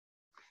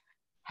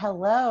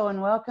Hello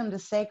and welcome to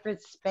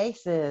Sacred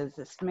Spaces.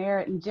 It's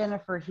Merritt and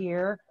Jennifer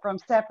here from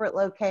separate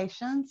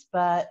locations,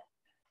 but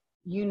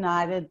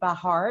united by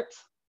heart.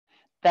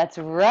 That's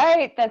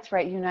right. That's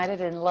right.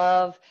 United in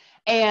love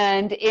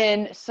and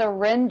in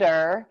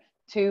surrender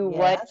to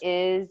what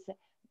Yes, is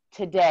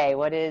today,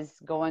 what is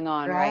going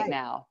on right right.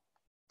 now.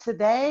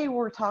 Today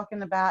we're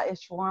talking about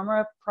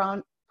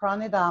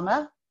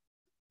Pranidhana,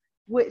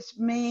 which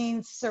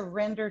means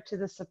surrender to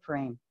the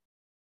Supreme.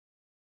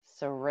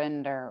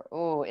 Surrender.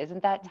 Oh,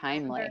 isn't that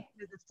Surrender timely?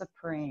 to the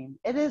Supreme.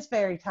 It is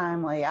very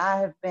timely.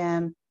 As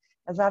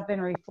I've been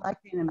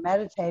reflecting and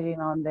meditating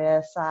on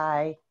this,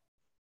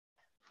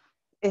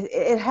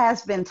 it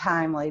has been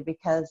timely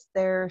because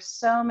there's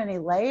so many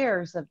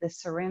layers of this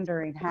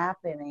surrendering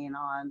happening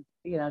on,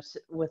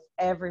 with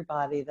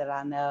everybody that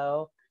I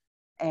know.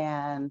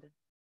 And,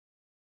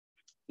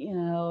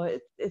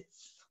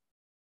 it's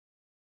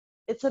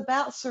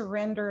about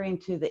surrendering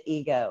to the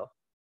ego.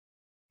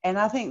 And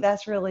I think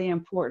that's really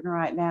important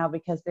right now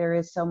because there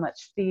is so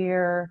much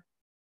fear,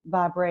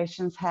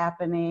 vibrations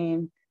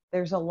happening.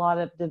 There's a lot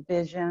of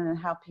division in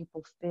how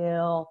people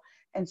feel.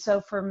 And so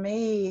for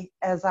me,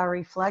 as I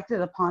reflected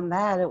upon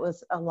that,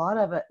 a lot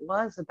of it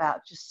was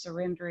about just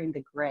surrendering to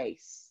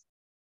grace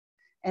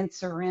and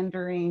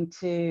surrendering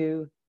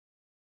to,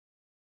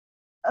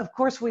 of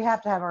course, we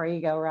have to have our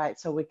ego right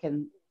so we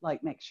can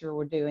like make sure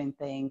we're doing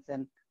things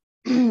and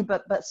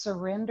but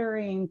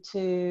surrendering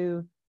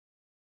to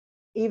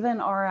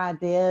even our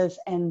ideas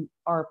and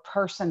our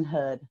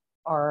personhood,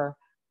 our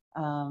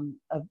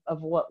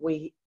of what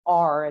we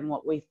are and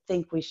what we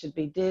think we should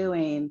be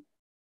doing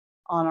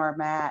on our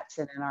mats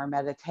and in our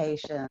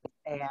meditation,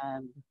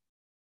 and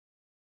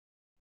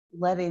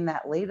letting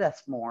that lead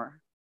us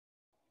more.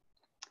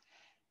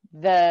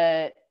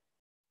 The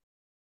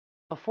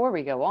Before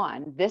we go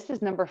on, this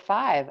is number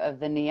 5 of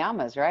the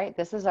Niyamas, right?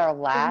 This is our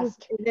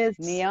last It is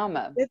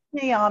Niyama. it's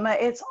Niyama.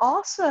 It's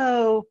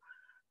also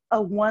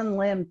a one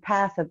limb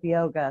path of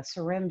yoga.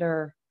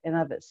 Surrender in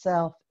of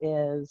itself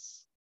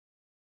is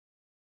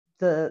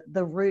the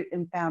root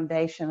and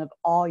foundation of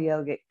all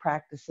yogic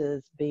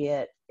practices, be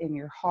it in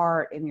your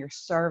heart, in your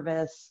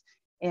service,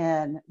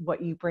 in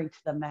what you bring to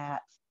the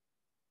mat.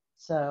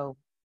 So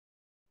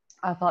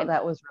I thought And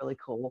that was really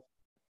cool.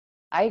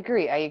 I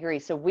agree. I agree.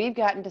 So we've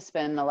gotten to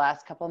spend the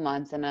last couple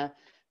months in a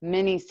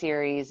mini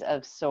series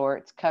of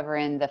sorts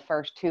covering the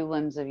first 2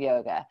 limbs of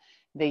yoga,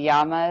 the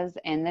yamas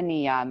and the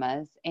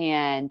niyamas.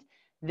 And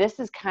this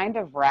is kind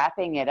of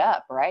wrapping it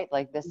up, right?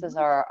 Like this is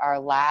Mhm. our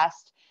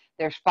last,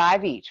 there's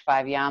 5 each,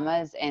 5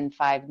 yamas and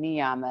 5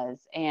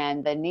 niyamas.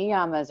 And the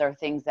niyamas are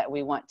things that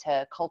we want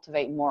to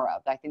cultivate more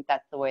of. I think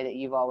that's the way that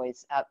you've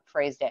always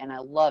phrased it. And I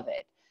love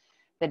it.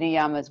 The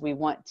niyamas, we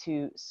want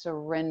to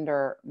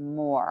surrender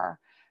more.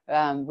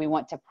 We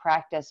want to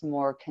practice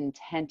more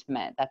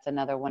contentment. That's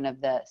another one of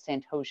the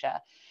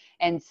santosha.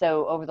 And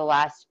so over the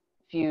last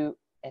few,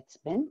 it's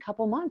been a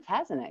couple months,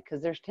 hasn't it?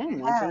 Because there's It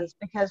 10. Let's has, see.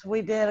 because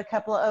we did a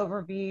couple of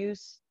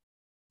overviews,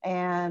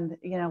 and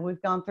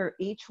we've gone through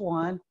each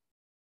one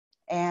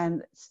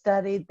and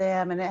studied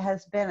them, and it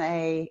has been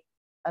a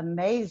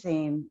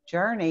amazing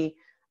journey.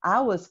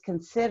 I was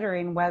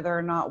considering whether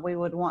or not we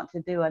would want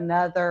to do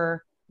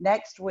another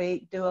next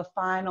week, do a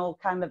final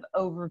kind of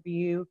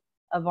overview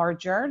of our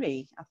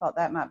journey. I thought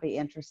that might be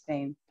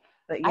interesting.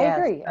 But I yes,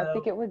 agree. I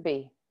think it would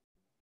be.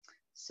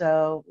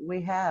 so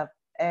we have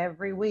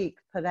every week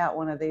put out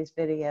one of these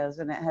videos,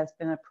 and it has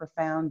been a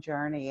profound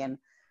journey, and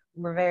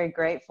we're very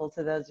grateful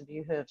to those of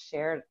you who have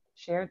shared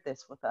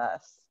this with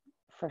us.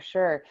 For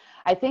sure.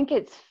 I think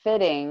it's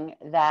fitting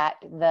that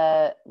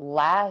the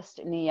last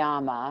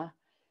niyama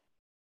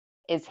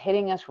is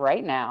hitting us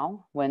right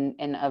now when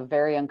in a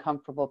very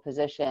uncomfortable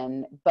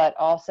position, but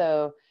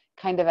also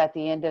kind of at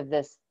the end of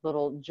this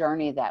little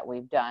journey that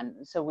we've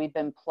done. So we've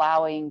been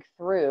plowing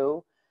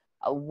through,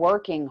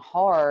 working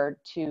hard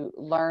to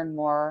learn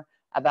more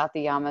about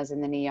the yamas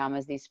and the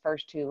niyamas, these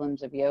first 2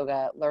 limbs of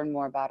yoga, learn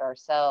more about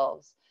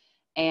ourselves.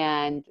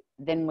 And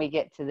then we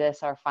get to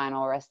this, our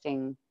final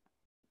resting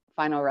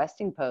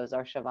pose,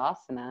 our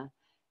shavasana.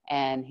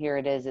 And here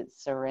it is,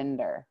 it's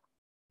surrender.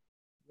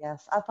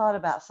 Yes, I thought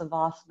about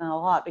Savasana a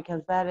lot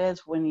because that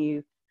is when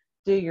you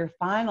do your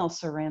final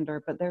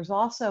surrender, but there's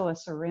also a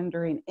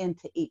surrendering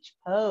into each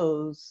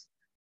pose,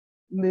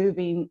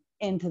 moving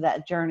into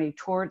that journey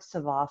towards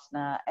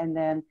Savasana. And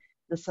then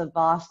the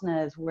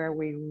Savasana is where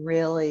we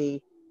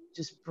really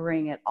just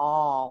bring it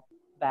all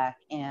back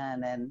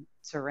in and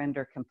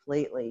surrender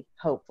completely,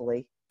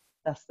 hopefully.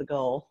 That's the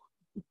goal.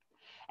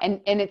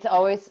 And it's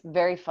always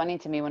very funny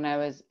to me when I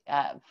was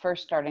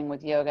first starting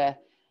with yoga.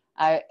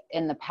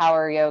 In the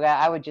power yoga,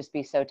 I would just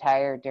be so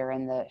tired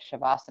during the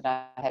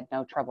shavasana. I had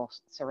no trouble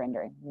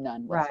surrendering,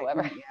 none Right.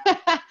 whatsoever.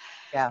 Yeah.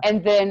 Yeah.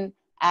 And then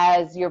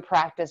as your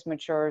practice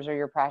matures or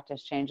your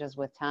practice changes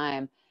with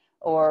time,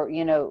 or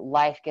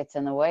life gets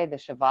in the way, the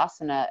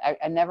shavasana,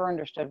 I never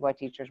understood why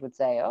teachers would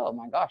say, oh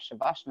my gosh,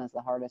 shavasana is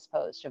the hardest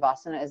pose.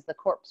 Shavasana is the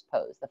corpse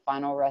pose, the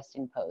final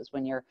resting pose,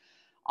 when you're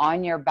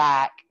on your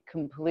back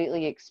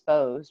completely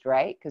exposed,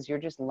 right? Because you're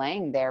just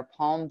laying there,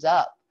 palms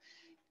up,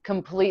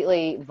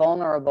 completely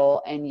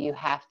vulnerable, and you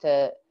have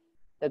to,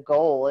 the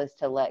goal is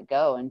to let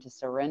go and to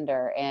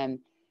surrender. And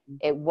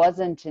it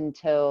wasn't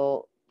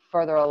until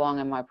further along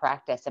in my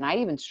practice, and I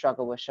even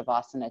struggle with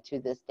Shavasana to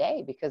this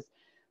day, because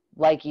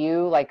like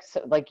you,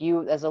 like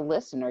you as a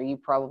listener, you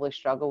probably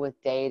struggle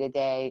with day to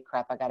day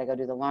crap. I got to go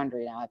do the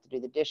laundry now. I have to do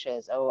the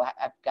dishes. Oh,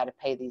 I've got to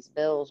pay these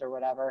bills or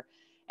whatever.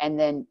 And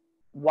then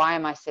why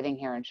am I sitting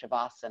here in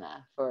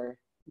Shavasana for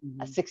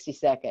a 60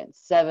 seconds,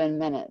 7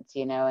 minutes,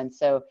 you know? And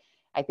so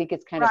I think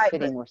it's kind of Right,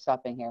 fitting we're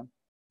stopping here.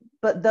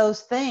 but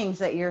those things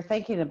that you're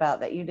thinking about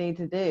that you need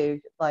to do,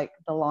 like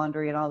the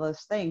laundry and all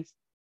those things,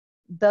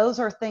 those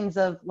are things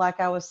of, like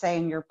I was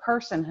saying, your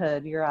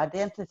personhood, your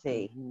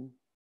identity. Mm-hmm.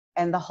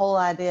 And the whole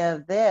idea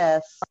of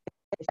this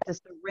is to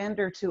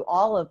surrender to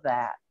all of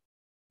that,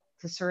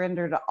 to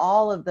surrender to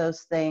all of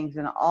those things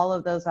and all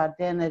of those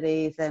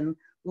identities and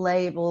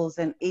labels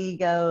and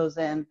egos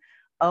and,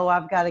 oh,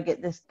 I've got to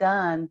get this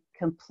done,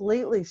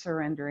 completely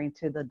surrendering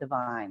to the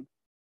divine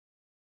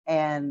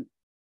and,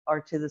 or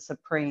to the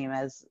supreme,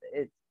 as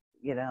it,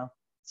 you know,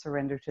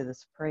 surrender to the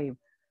supreme.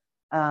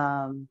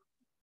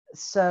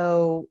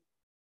 So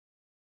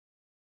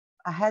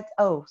I had,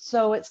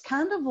 so it's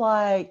kind of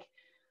like,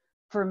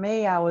 for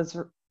me, I was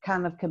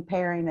kind of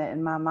comparing it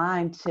in my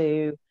mind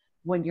to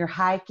when you're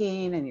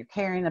hiking and you're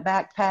carrying a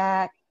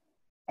backpack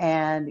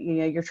and, you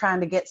know, you're trying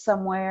to get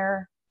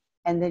somewhere,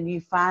 and then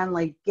you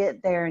finally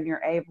get there and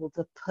you're able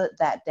to put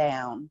that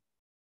down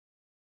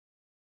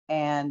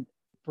and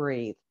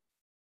breathe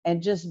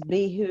and just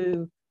be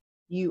who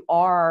you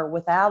are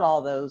without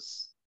all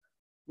those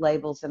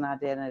labels and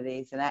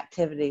identities and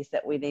activities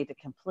that we need to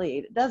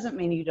complete. It doesn't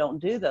mean you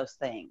don't do those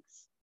things,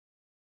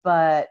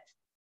 but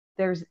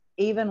there's,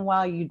 even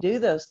while you do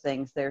those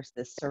things, there's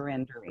this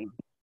surrendering.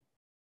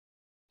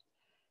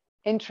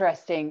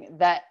 Interesting.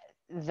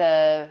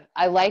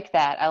 I like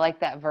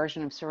that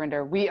version of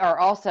surrender. We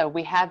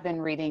have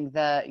been reading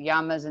the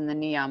Yamas and the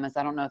Niyamas.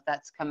 I don't know if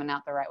that's coming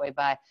out the right way,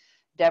 by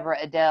Deborah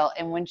Adele.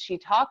 And when she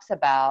talks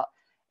about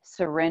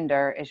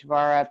surrender,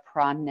 Ishvara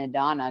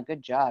Pranidhana,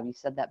 good job, you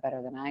said that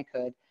better than I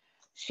could.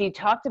 She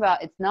talked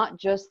about, it's not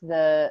just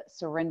the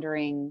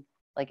surrendering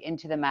like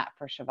into the mat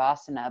for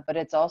Shavasana, but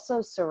it's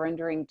also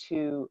surrendering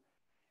to,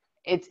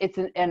 it's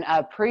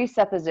a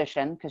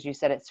presupposition, because you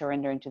said it's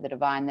surrendering to the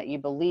divine, that you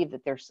believe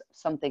that there's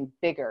something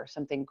bigger,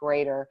 something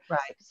greater,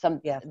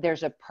 Right. Yes.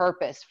 There's a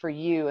purpose for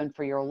you and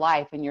for your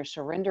life, and you're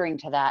surrendering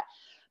to that.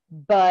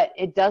 But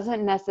it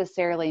doesn't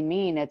necessarily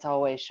mean it's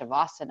always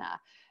Shavasana.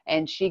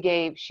 And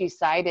she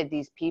cited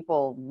these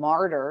people,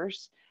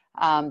 martyrs,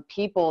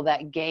 people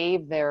that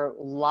gave their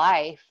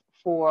life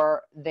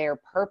for their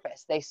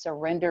purpose. They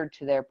surrendered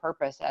to their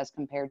purpose as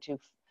compared to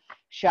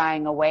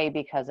shying away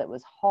because it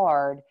was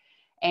hard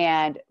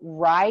and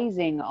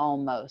rising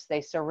almost.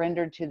 They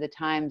surrendered to the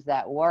times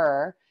that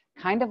were,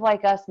 kind of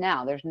like us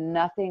now. There's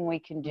nothing we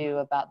can do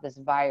about this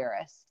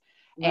virus.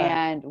 Right.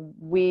 And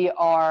we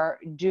are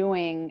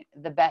doing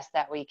the best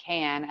that we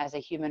can as a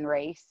human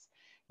race.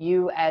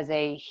 You as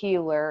a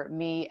healer,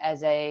 me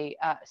as a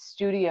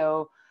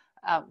studio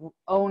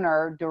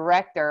owner,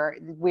 director,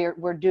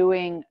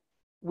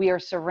 we are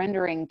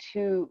surrendering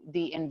to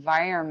the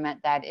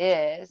environment that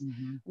is,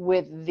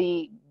 with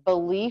the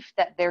belief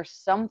that there's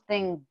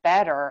something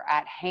better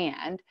at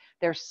hand.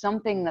 There's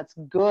something that's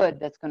good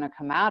that's going to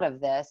come out of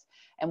this.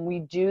 And we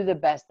do the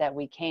best that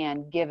we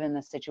can given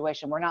the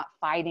situation. We're not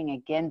fighting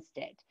against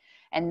it.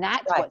 And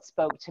that's Right. what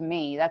spoke to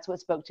me. That's what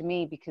spoke to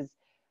me, because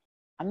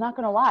I'm not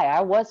going to lie, I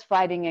was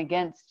fighting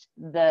against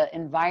the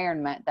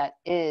environment that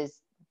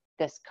is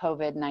this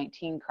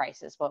COVID-19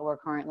 crisis, what we're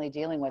currently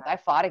dealing with. I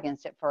fought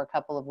against it for a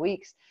couple of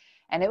weeks,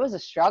 and it was a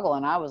struggle,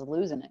 and I was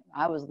losing it.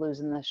 I was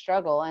losing the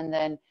struggle. And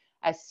then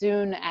as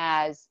soon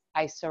as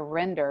I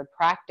surrendered,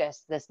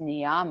 practiced this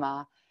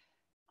Niyama,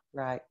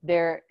 Right.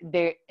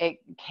 it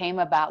came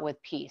about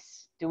with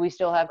peace. Do we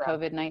still have Right.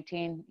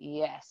 COVID-19?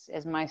 Yes.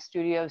 Is my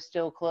studio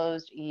still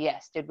closed?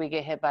 Yes. Did we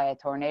get hit by a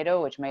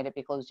tornado, which made it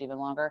be closed even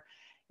longer?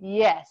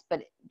 Yes.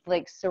 But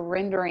like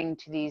surrendering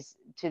to these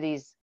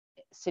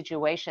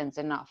situations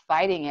and not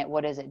fighting it,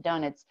 what has it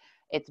done? It's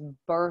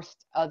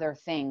birthed other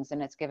things,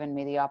 and it's given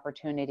me the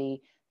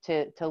opportunity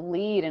to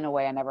lead in a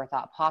way I never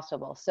thought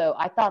possible. So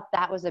I thought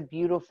that was a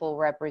beautiful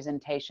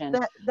representation.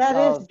 That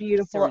is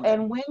beautiful. Surrender.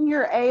 And when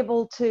you're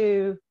able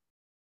to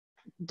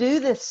do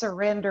this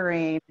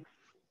surrendering,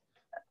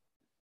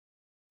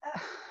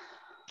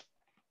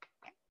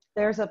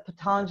 there's a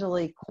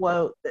Patanjali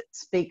quote that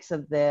speaks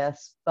of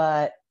this,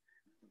 but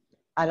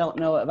I don't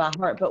know it by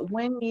heart. But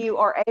when you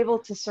are able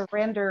to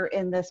surrender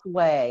in this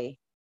way,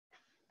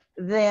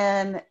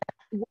 then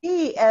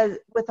we, as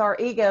with our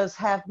egos,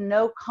 have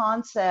no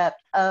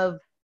concept of,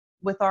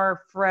 with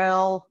our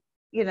frail,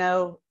 you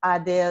know,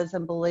 ideas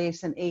and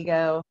beliefs and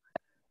ego,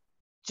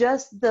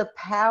 just the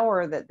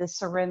power that this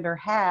surrender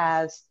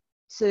has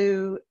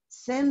to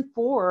send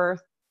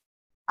forth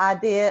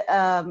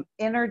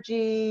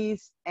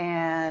energies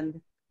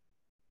and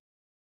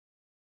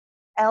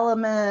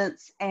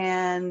elements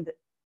and,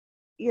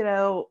 you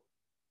know,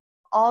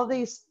 all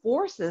these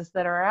forces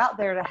that are out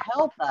there to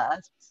help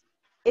us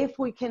if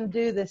we can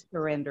do this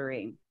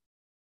surrendering.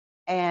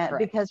 And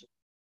Correct.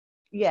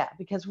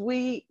 because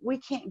we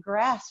can't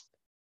grasp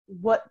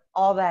what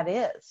all that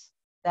is,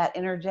 that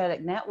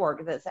energetic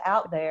network that's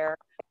out there.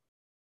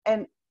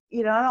 And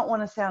I don't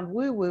want to sound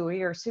woo-woo-y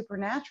or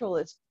supernatural.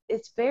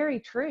 It's very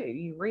true.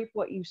 You reap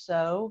what you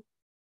sow.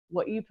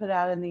 What you put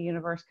out in the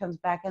universe comes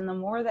back. And the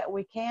more that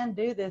we can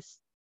do this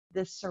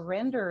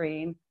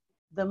surrendering,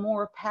 the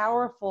more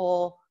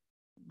powerful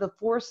the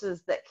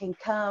forces that can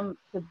come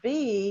to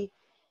be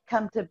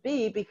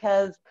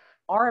because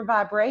our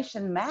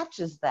vibration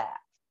matches that.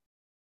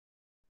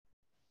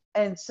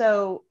 And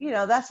so,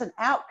 that's an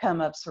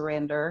outcome of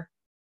surrender,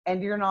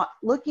 and you're not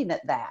looking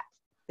at that.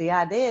 The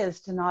idea is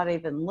to not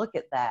even look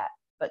at that,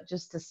 but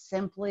just to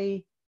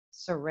simply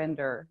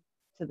surrender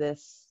to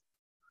this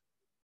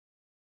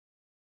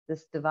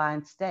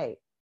divine state.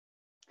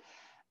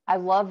 I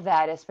love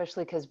that,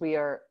 especially because we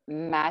are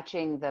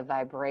matching the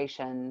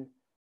vibration.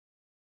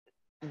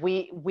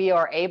 We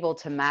are able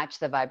to match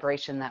the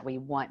vibration that we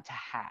want to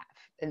have,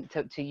 and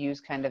to use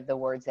kind of the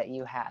words that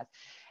you have.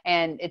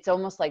 And it's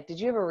almost like, did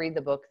you ever read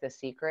the book The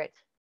Secret?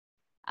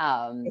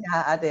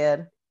 Yeah, I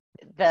did.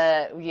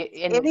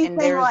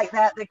 Anything like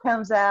that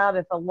comes out,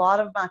 if a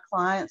lot of my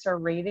clients are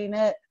reading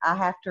it, I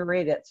have to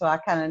read it so I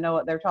kind of know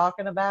what they're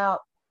talking about.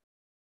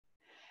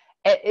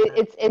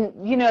 It's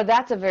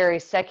that's a very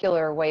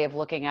secular way of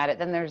looking at it.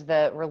 Then there's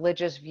the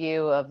religious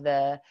view of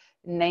the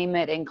name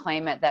it and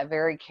claim it, that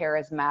very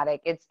charismatic.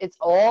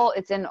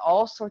 It's in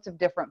all sorts of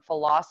different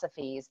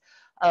philosophies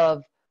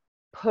of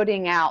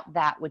putting out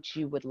that which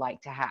you would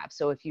like to have.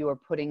 So if you are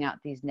putting out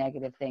these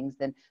negative things,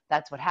 then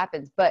that's what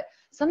happens. But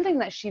something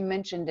that she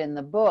mentioned in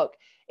the book,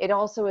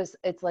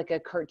 it's like a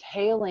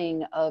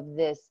curtailing of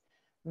this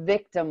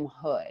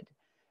victimhood.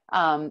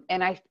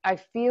 And I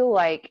feel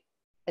like,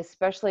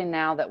 especially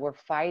now that we're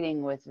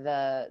fighting with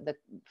the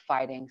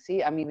fighting,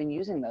 see, I'm even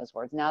using those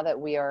words, now that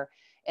we are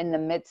in the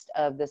midst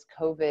of this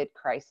COVID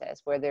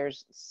crisis where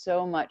there's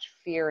so much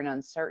fear and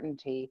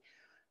uncertainty,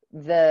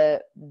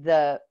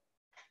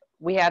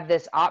 we have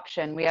this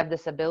option, we have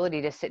this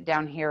ability to sit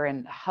down here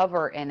and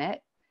hover in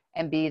it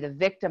and be the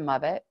victim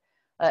of it.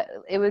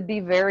 It would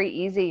be very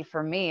easy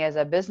for me as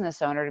a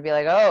business owner to be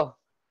like, oh,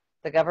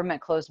 the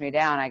government closed me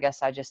down, I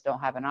guess I just don't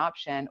have an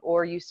option.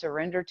 Or you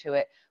surrender to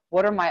it.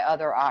 What are my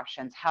other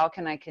options? How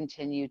can I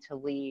continue to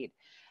lead?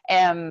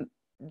 And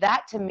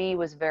that to me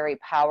was very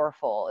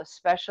powerful,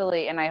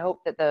 especially, and I hope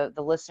that the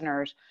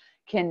listeners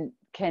can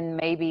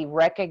maybe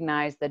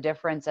recognize the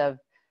difference of,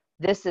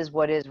 this is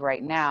what is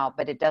right now,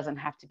 but it doesn't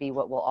have to be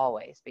what will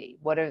always be.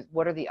 What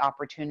are the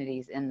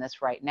opportunities in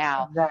this right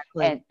now?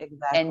 Exactly.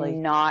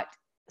 And not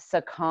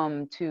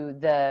succumb to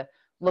the,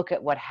 look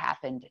at what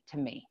happened to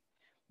me.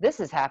 This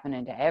is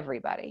happening to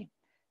everybody.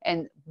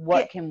 And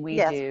what can we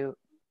do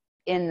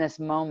in this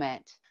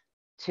moment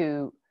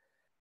to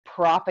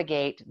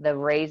propagate the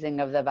raising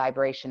of the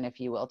vibration, if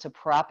you will, to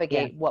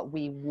propagate what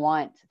we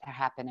want to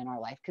happen in our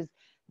life? Because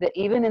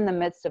even in the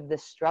midst of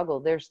this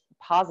struggle, there's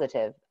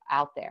positive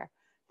out there.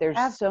 There's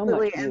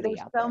Absolutely. So much beauty, and there's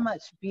out so there.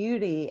 much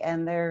beauty,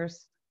 and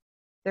there's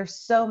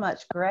so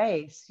much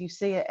grace. You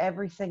see it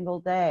every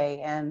single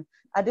day. And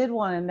I did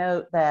want to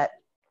note that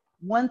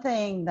one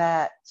thing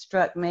that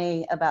struck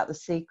me about The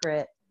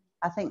Secret,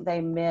 I think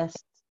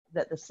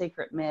The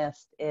Secret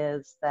missed,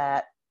 is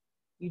that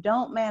you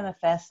don't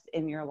manifest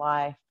in your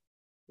life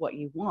what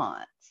you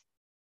want.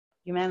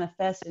 You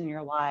manifest in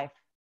your life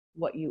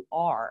what you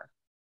are.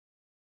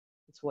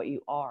 It's what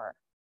you are.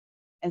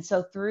 And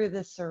so through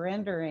this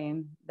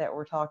surrendering that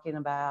we're talking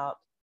about,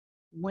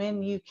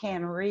 when you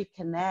can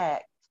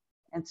reconnect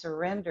and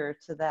surrender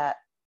to that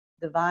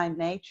divine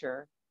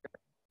nature,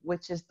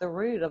 which is the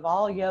root of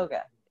all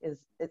yoga,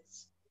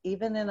 it's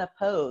even in a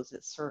pose,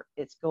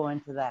 it's going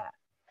to that.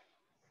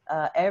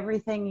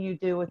 Everything you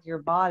do with your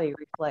body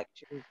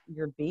reflects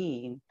your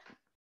being.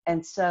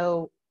 And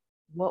so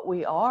what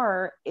we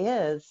are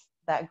is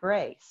that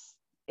grace,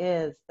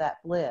 is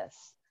that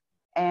bliss.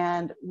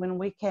 And when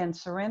we can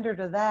surrender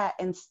to that,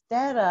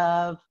 instead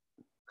of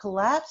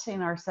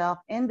collapsing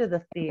ourselves into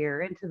the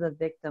fear, into the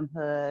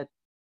victimhood,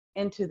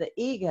 into the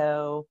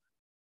ego,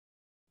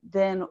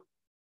 then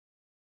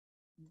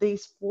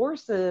these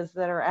forces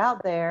that are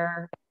out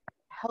there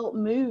help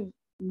move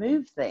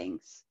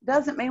things.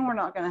 Doesn't mean we're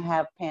not going to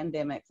have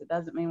pandemics. It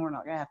doesn't mean we're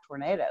not going to have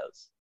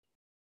tornadoes.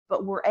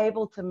 But we're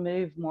able to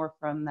move more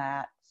from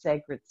that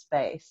sacred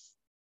space.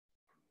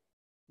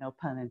 No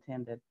pun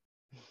intended.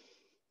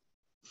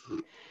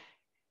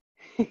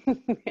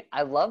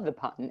 I love the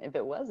pun, if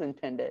it was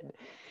intended.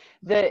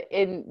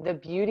 The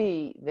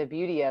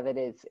beauty of it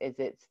is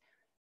it's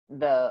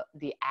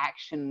the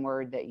action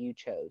word that you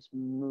chose,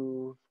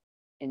 move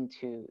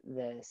into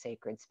the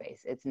sacred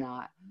space. It's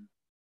not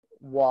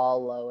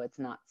wallow, it's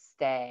not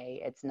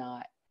stay,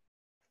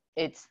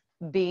 it's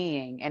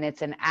being, and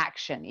it's an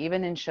action.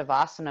 Even in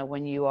Shavasana,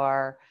 when you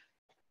are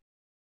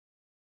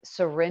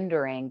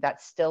surrendering,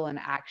 that's still an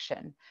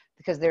action,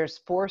 because there's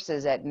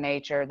forces at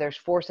nature, there's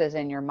forces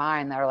in your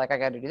mind that are like, I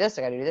got to do this,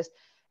 I got to do this.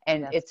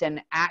 And it's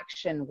an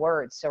action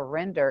word.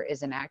 Surrender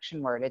is an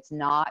action word. It's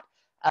not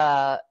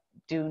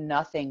do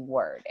nothing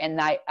word. And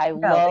I No,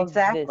 love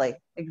this.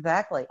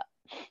 exactly.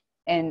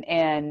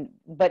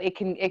 But it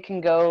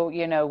can go,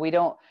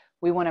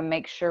 we want to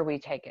make sure we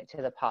take it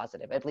to the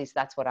positive. At least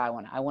that's what I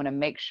want to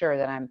make sure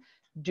that I'm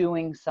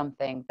doing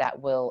something that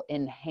will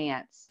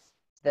enhance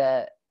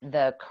the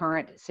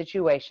current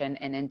situation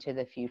and into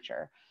the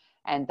future.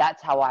 And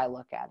that's how I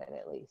look at it,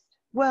 at least.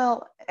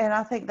 Well, and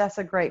I think that's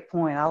a great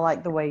point. I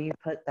like the way you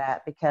put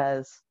that,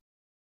 because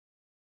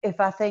if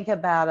I think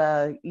about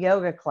a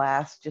yoga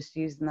class, just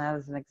using that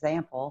as an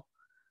example,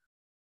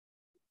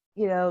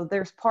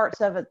 there's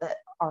parts of it that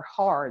are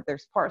hard.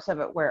 There's parts of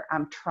it where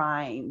I'm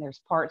trying.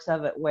 There's parts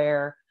of it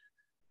where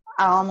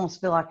I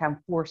almost feel like I'm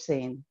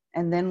forcing.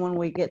 And then when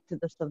we get to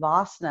the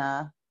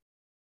Savasana,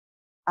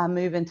 I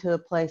move into a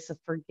place of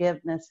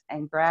forgiveness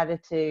and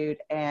gratitude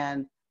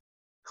and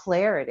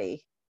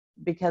clarity,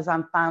 because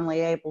I'm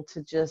finally able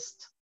to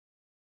just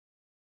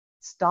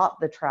stop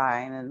the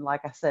trying. And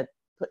like I said,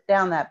 put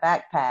down that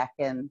backpack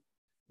and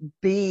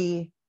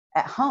be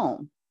at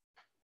home.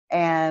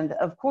 And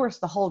of course,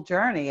 the whole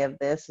journey of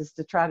this is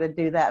to try to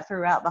do that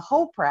throughout the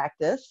whole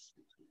practice,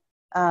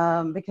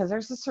 because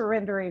there's a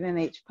surrendering in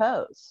each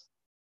pose.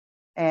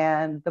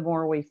 And the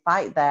more we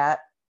fight that,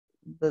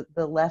 the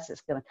less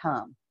it's going to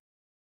come.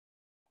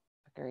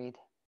 Agreed.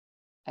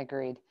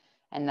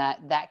 And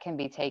that can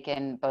be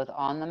taken both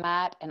on the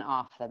mat and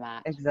off the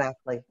mat.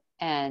 Exactly.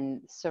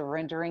 And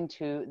surrendering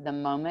to the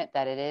moment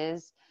that it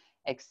is,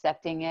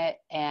 accepting it,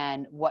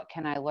 and what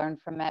can I learn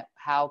from it?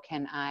 How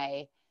can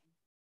I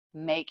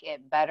make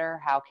it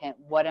better?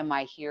 What am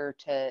I here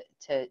to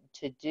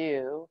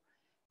do,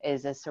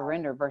 is a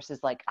surrender, versus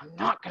like, I'm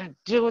not going to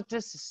deal with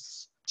this. This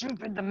is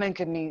stupid to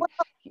make me.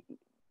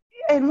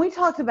 And we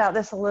talked about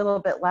this a little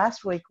bit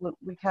last week.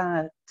 We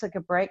kind of took a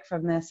break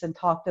from this and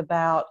talked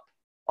about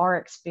our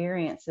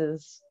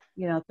experiences,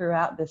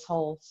 throughout this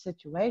whole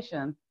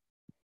situation.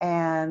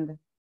 And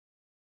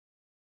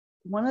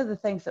one of the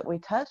things that we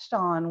touched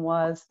on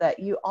was that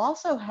you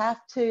also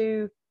have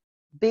to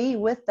be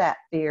with that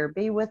fear,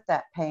 be with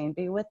that pain,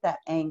 be with that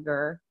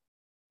anger,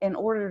 in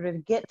order to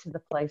get to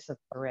the place of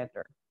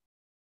surrender.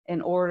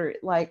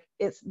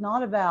 It's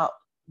not about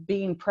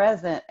being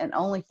present and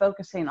only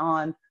focusing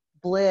on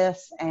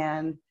bliss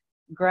and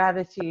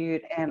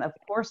gratitude. And of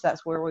course,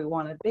 that's where we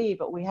want to be,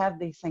 but we have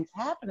these things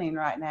happening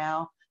right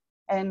now,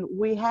 and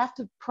we have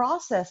to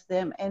process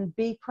them and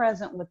be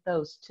present with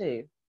those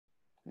too.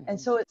 Mm-hmm.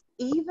 And so it's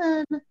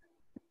even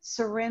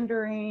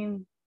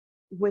surrendering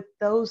with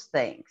those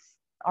things,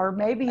 or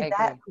maybe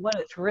that's what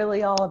it's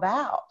really all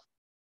about.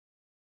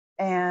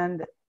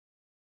 And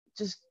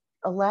just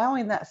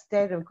allowing that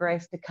state of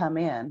grace to come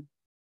in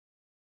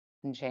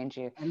and change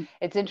you.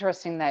 It's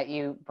interesting that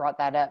you brought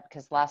that up,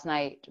 because last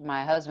night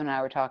my husband and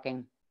I were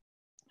talking,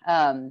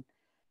 and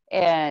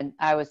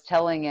I was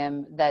telling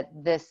him that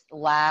this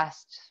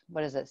last,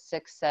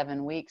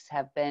 6-7 weeks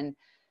have been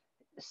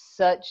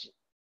such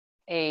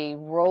a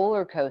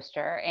roller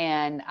coaster,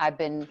 and I've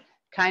been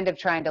kind of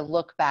trying to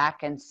look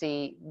back and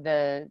see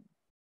the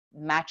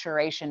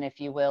maturation, if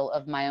you will,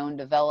 of my own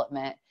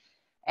development.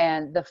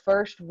 And the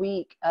first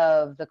week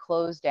of the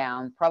close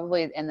down,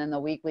 probably, and then the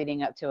week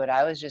leading up to it,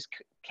 I was just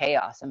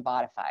chaos and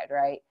bodified,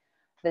 right?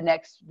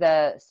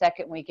 The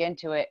second week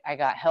into it, I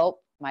got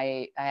help.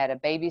 I had a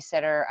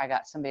babysitter. I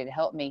got somebody to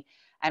help me.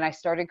 And I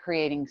started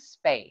creating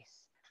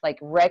space, like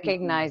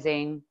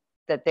recognizing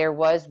that there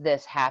was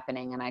this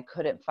happening and I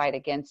couldn't fight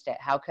against it.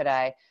 How could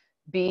I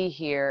be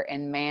here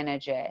and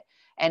manage it?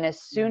 And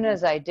as soon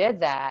as I did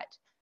that,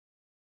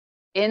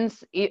 it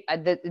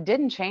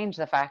didn't change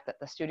the fact that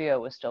the studio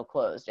was still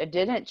closed. It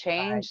didn't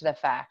change the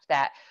fact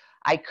that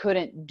I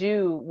couldn't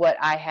do what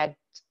I had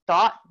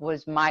thought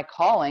was my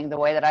calling the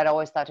way that I'd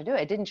always thought to do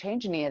it. It didn't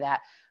change any of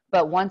that.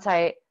 But once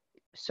I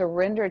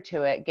surrendered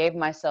to it, gave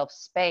myself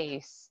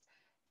space,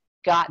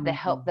 got the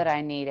help that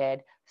I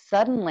needed,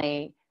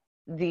 suddenly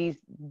these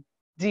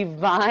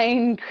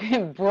divine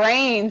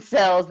brain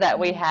cells that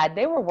we had,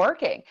 they were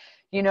working.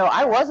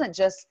 I wasn't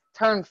just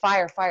turn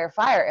fire, fire,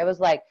 fire. It was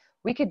like,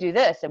 we could do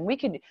this, and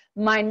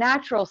my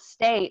natural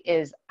state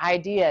is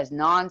ideas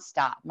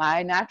nonstop.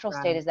 My natural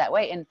state is that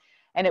way. And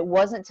it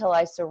wasn't till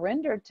I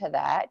surrendered to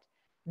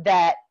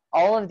that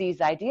all of these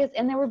ideas,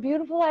 and they were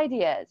beautiful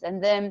ideas.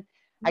 And then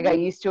I got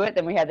used to it.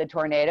 Then we had the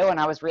tornado, and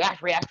I was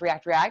react.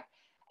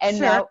 And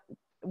now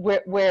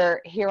we're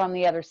here on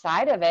the other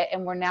side of it,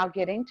 and we're now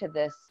getting to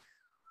this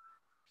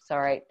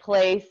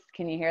place.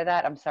 Can you hear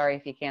that? I'm sorry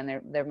if you can.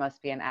 There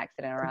must be an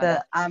accident around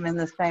us. I'm in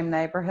the same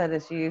neighborhood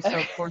as you, so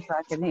of course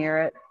I can hear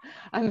it.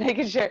 I'm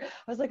making sure. I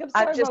was like, I'm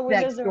sorry, I'm just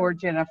next door,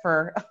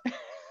 Jennifer.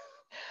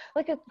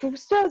 Like a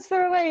stone's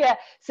throw away. Yeah.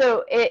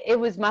 So it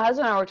was, my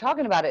husband and I were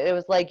talking about it. It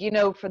was like,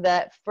 for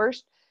that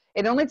first,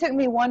 it only took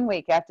me 1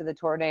 week after the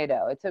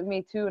tornado. It took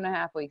me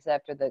 2.5 weeks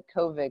after the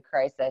COVID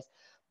crisis.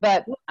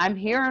 But I'm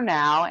here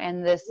now,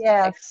 and this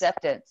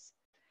acceptance.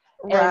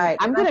 Right.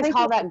 I'm going to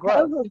call that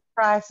growth. COVID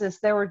crisis,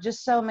 there were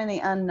just so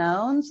many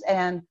unknowns.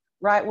 And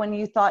right when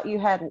you thought you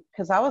had,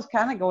 because I was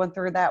kind of going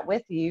through that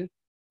with you,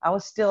 I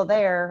was still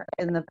there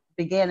in the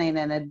beginning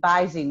and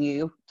advising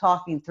you,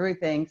 talking through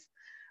things.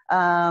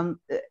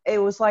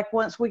 it was like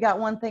once we got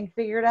one thing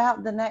figured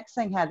out, the next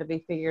thing had to be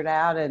figured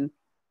out. And,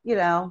 you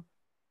know,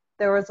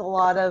 there was a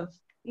lot of,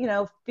 you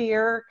know,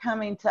 fear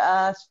coming to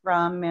us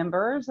from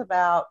members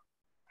about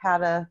how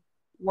to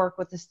work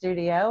with the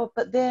studio.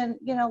 But then,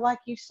 you know, like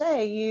you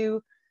say,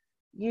 you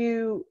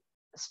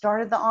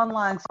started the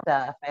online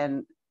stuff,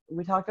 and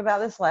we talked about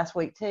this last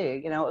week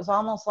too. You know, it was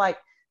almost like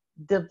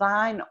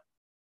divine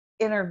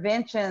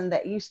intervention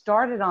that you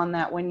started on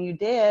that when you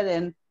did,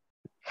 and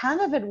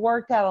kind of had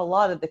worked out a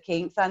lot of the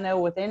kinks. I know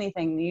with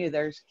anything new,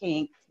 there's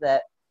kinks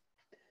that,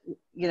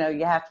 you know,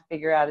 you have to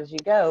figure out as you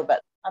go.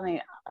 But I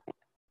mean,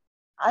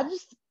 I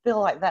just feel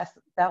like that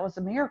was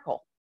a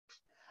miracle.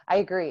 I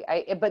agree.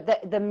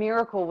 But the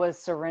miracle was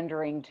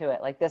surrendering to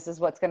it. Like, this is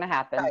what's going to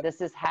happen. Right.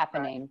 This is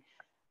happening.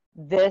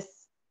 Right.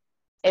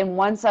 And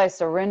once I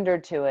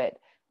surrendered to it,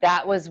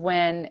 that was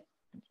when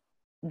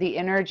the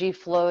energy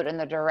flowed in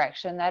the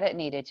direction that it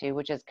needed to,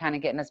 which is kind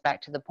of getting us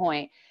back to the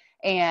point.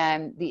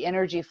 And the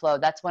energy flow,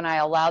 that's when I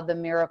allowed the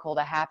miracle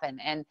to happen.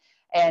 And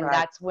right.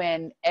 That's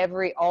when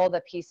all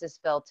the pieces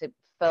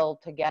fell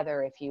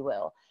together, if you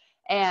will.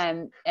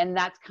 And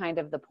that's kind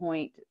of the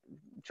point,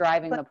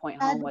 driving the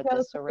point home with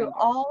the surrender.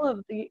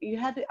 You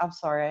had to, I'm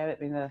sorry, I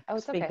didn't mean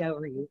to speak okay.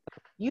 over you.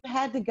 You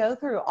had to go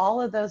through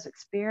all of those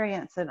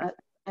experiences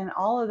and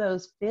all of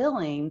those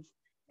feelings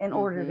in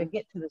order to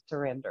get to the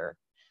surrender.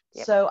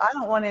 Yep. So I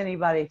don't want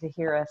anybody to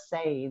hear us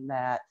saying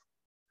that,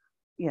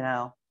 you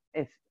know,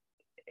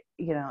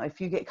 if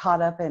you get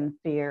caught up in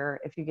fear,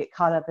 if you get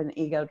caught up in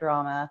ego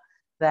drama,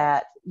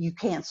 that you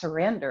can't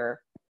surrender.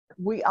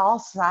 We all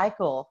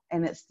cycle,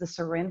 and it's the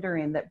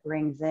surrendering that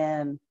brings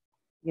in,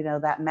 you know,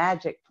 that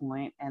magic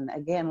point. And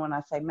again, when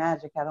I say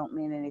magic, I don't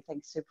mean anything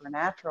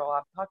supernatural.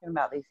 I'm talking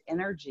about these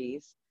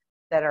energies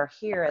that are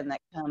here and that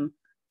come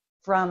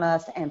from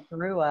us and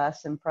through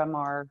us and from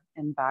our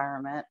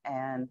environment.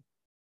 And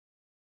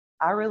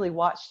I really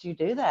watched you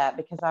do that,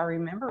 because I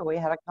remember we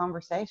had a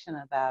conversation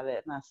about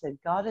it, and I said,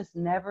 God has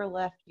never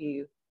left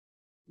you,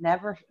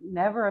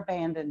 never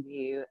abandoned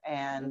you.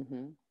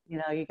 And, you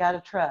know, you got to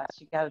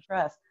trust,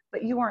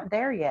 but you weren't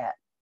there yet,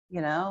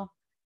 you know,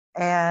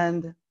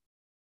 and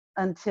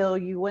until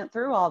you went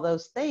through all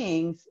those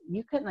things,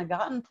 you couldn't have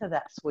gotten to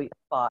that sweet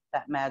spot,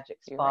 that magic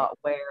spot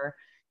where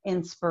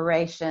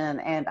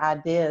inspiration and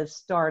ideas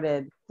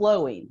started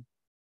flowing.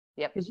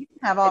 Yep. Because you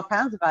can have all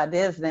kinds of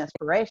ideas and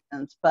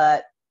inspirations,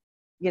 but,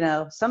 you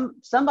know,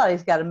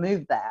 somebody's got to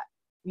move that.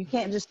 You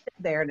can't just sit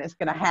there and it's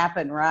going to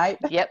happen, right?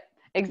 Yep,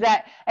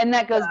 exactly. And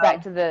that goes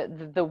back to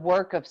the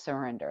work of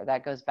surrender.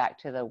 That goes back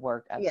to the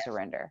work of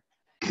surrender,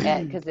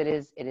 because it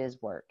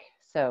is work.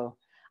 So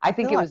I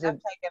think it was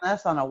taking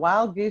us on a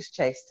wild goose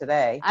chase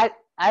today.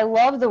 I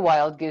love the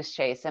wild goose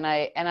chase, and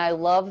I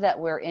love that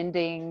we're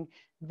ending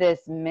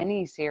this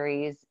mini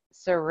series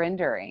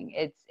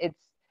surrendering.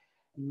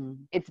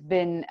 It's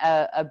been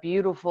a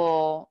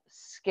beautiful,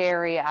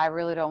 scary, I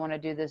really don't want to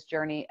do this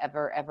journey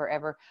ever, ever,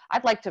 ever.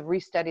 I'd like to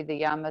restudy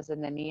the yamas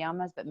and the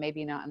niyamas, but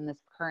maybe not in this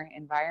current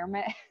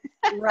environment.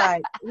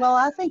 Right. Well,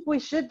 I think we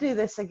should do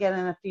this again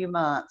in a few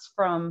months,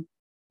 from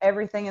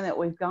everything that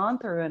we've gone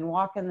through and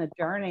walking the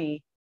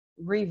journey,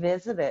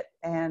 revisit it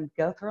and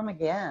go through them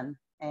again.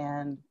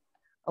 And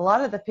a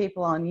lot of the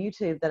people on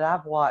YouTube that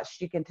I've watched,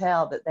 you can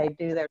tell that they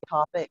do their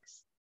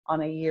topics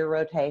on a year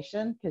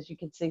rotation, because you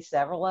can see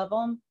several of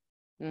them.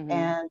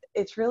 And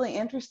it's really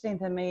interesting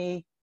to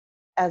me,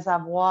 as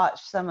I've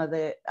watched some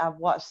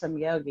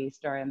yogis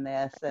during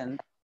this, and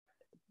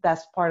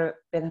that's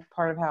been a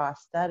part of how I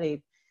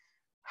studied,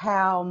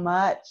 how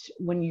much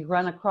when you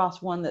run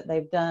across one that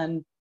they've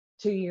done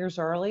 2 years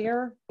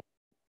earlier,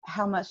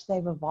 how much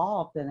they've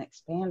evolved and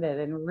expanded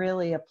and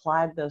really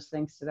applied those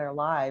things to their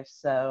lives.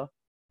 So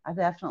I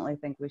definitely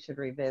think we should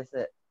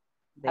revisit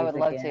these. I would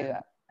love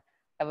to.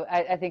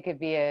 I think it'd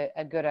be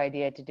a good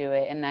idea to do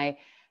it.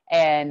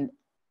 And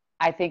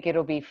I think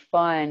it'll be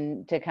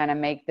fun to kind of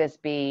make this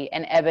be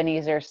an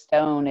Ebenezer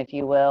stone, if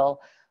you will,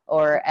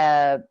 or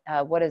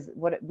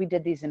what we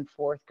did these in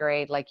 4th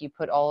grade. Like, you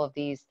put all of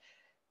these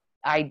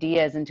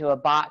ideas into a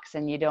box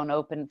and you don't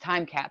open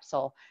time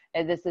capsule.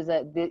 And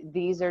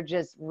these are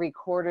just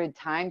recorded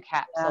time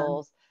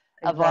capsules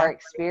of our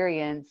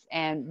experience.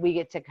 And we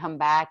get to come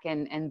back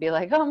and be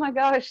like, oh my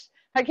gosh,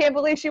 I can't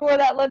believe she wore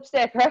that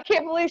lipstick, or I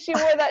can't believe she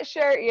wore that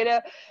shirt, you know.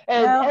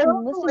 And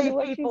hopefully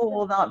people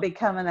will not be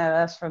coming at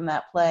us from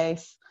that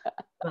place.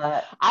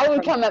 But I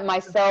would come at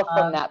myself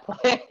from that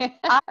place.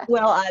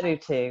 I do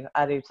too.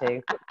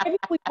 But maybe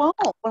we won't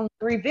when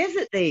we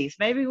revisit these.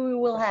 Maybe we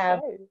will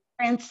have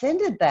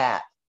transcended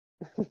that.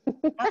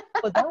 How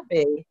would that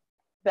be?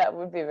 That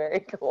would be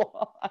very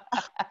cool.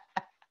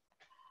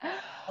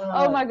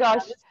 Oh my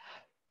gosh.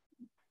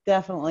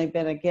 Definitely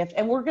been a gift.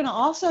 And we're going to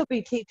also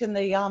be teaching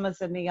the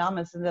yamas and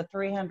niyamas in the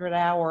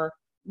 300-hour,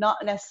 not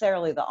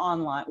necessarily the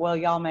online. Well,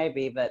 y'all may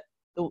be, but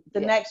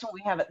the next one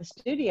we have at the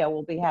studio,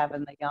 we'll be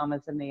having the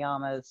yamas and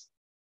niyamas.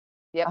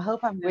 Yep. I hope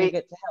I'm going to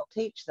get to help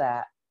teach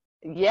that.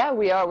 Yeah,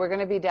 we are. We're going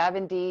to be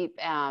diving deep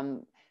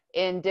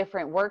in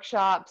different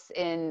workshops.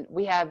 And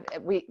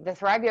the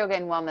Thrive Yoga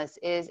and Wellness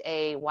is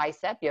a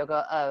YSEP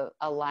Yoga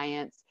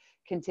Alliance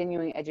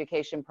continuing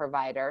education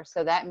provider.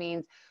 So that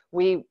means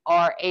we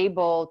are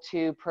able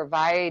to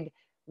provide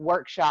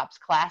workshops,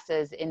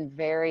 classes in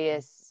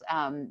various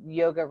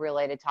yoga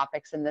related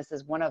topics, and this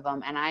is one of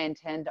them. And I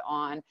intend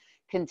on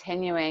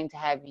continuing to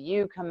have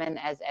you come in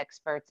as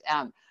experts,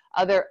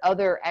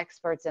 other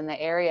experts in the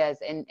areas,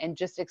 and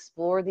just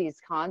explore these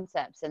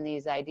concepts and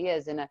these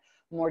ideas in a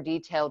more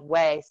detailed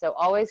way. So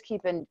always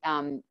keep in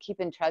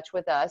touch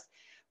with us.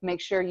 Make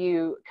sure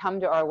you come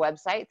to our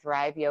website,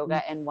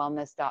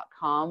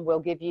 thriveyogaandwellness.com. We'll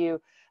give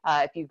you,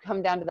 if you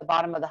come down to the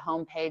bottom of the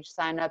homepage,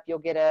 sign up, you'll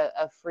get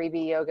a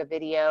freebie yoga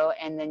video,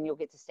 and then you'll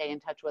get to stay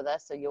in touch with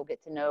us. So you'll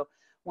get to know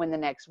when the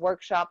next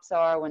workshops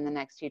are, when the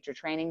next teacher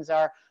trainings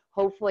are.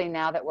 Hopefully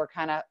now that we're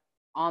kind of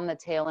on the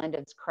tail end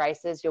of this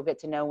crisis, you'll get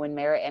to know when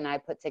Merritt and I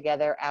put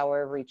together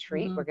our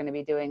retreat. We're going to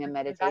be doing a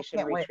meditation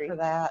I can't retreat. wait for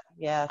that.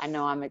 Yes. I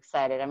know, I'm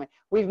excited. I mean,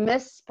 we've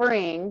missed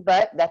spring,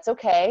 but that's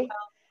okay.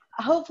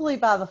 Hopefully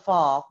by the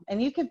fall.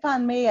 And you can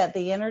find me at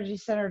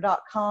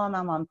theenergycenter.com.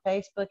 I'm on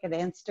Facebook and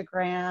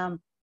Instagram.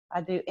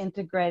 I do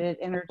integrated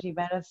energy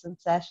medicine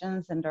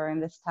sessions, and during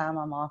this time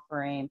I'm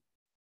offering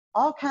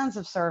all kinds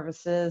of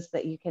services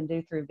that you can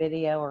do through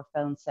video or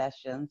phone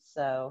sessions.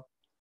 So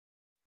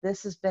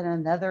this has been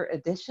another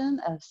edition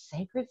of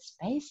Sacred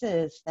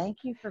Spaces. Thank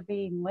you for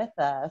being with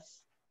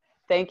us.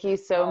 Thank you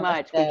so Namaste.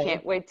 much. We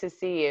can't wait to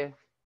see you.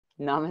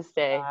 Namaste.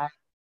 Bye.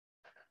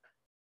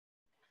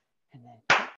 And then